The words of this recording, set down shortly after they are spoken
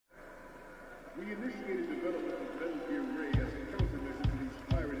We initiated development of Metal Gear Ray as a countermeasure to these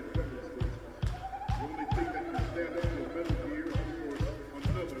pirated weapon stations. The only thing that can stand up to a Metal Gear is, of course,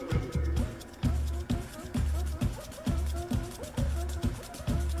 another Metal Gear.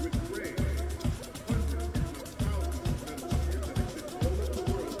 With Ray, hundreds, if not thousands of Metal Gears that exist all over the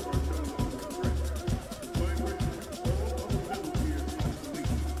world are no longer a threat. By virtue, all other Metal Gears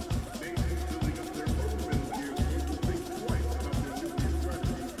obsolete. Nations building up their own Metal Gears will think twice about their nuclear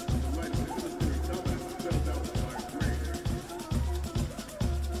strategy in light of the military dominance spelled out by Ray.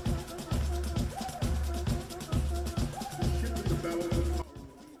 The ship is the balance of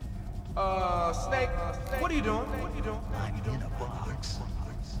power. Snake, what are you doing? What are you doing? I'm in a box.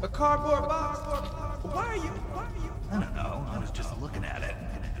 A cardboard box? Why are you? I don't know. I was just looking at it.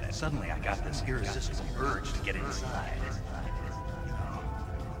 And suddenly I got this irresistible urge to get inside. You know,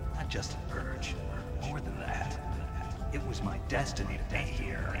 not just an urge. More than that. It was my destiny to be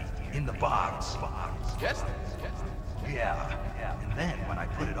here. In the box. Destiny? Yeah. And then when I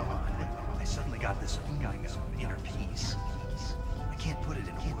put it on, I suddenly got this feeling of inner peace. I can't put it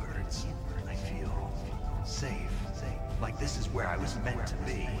in words. I feel safe. Like this is where I was meant to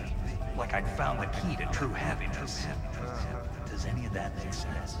be. Like I'd found the key to true happiness. Does any of that make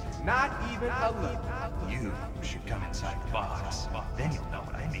sense? Not even a little. You should come inside the box. Then you'll know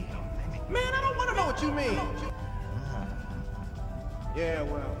what I mean. Man, I don't want to know what you mean. Yeah,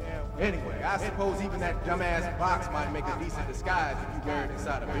 well, anyway, I suppose even that dumbass box might make a decent disguise if you wear it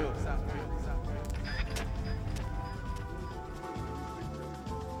inside a building.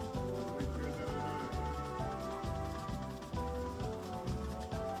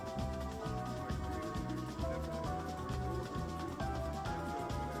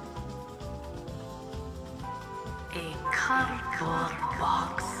 A cardboard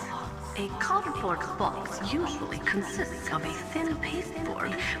box. A cardboard box usually consists of a thin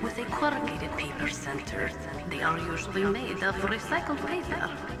pasteboard with a corrugated paper center. They are usually made of recycled paper.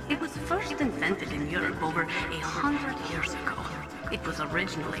 It was first invented in Europe over 100 years ago. It was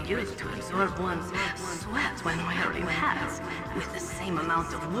originally used to absorb one's sweat when wearing hats. With the same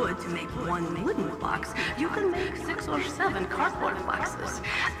amount of wood to make one wooden box, you can make 6 or 7 cardboard boxes.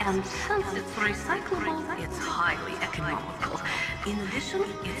 And since it's recyclable, it's highly economical. In addition,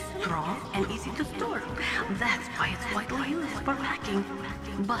 it's strong and easy to store. That's why it's widely used for packing.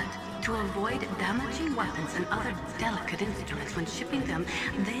 But to avoid damaging weapons and other delicate instruments when shipping them,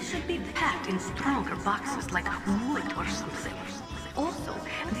 they should be packed in stronger boxes like wood or something. Also,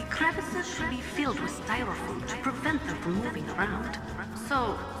 the crevices should be filled with styrofoam to prevent them from moving around.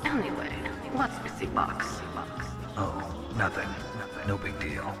 So, anyway, what's with the box? Oh, nothing. No big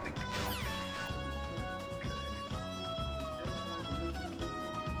deal.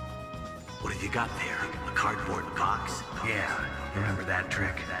 What have you got there? A cardboard box? Yeah, remember that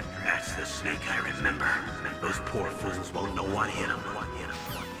trick? That's the snake I remember. Those poor fools won't know what hit them.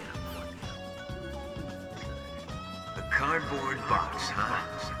 A cardboard box, huh?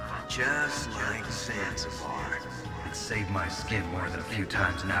 Just like Zanzibar. It saved my skin more than a few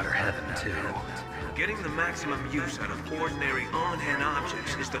times in outer heaven, too. Getting the maximum use out of ordinary on-hand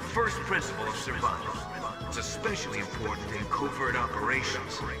objects is the first principle of survival. It's especially important in covert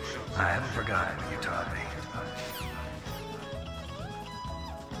operations. I haven't forgotten what you taught me.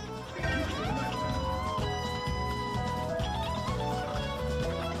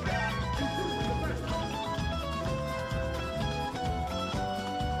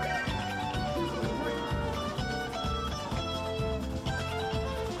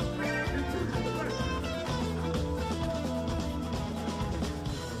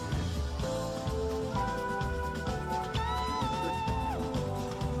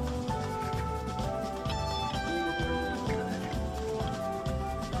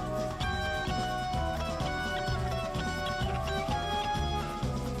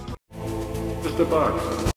 Just a box.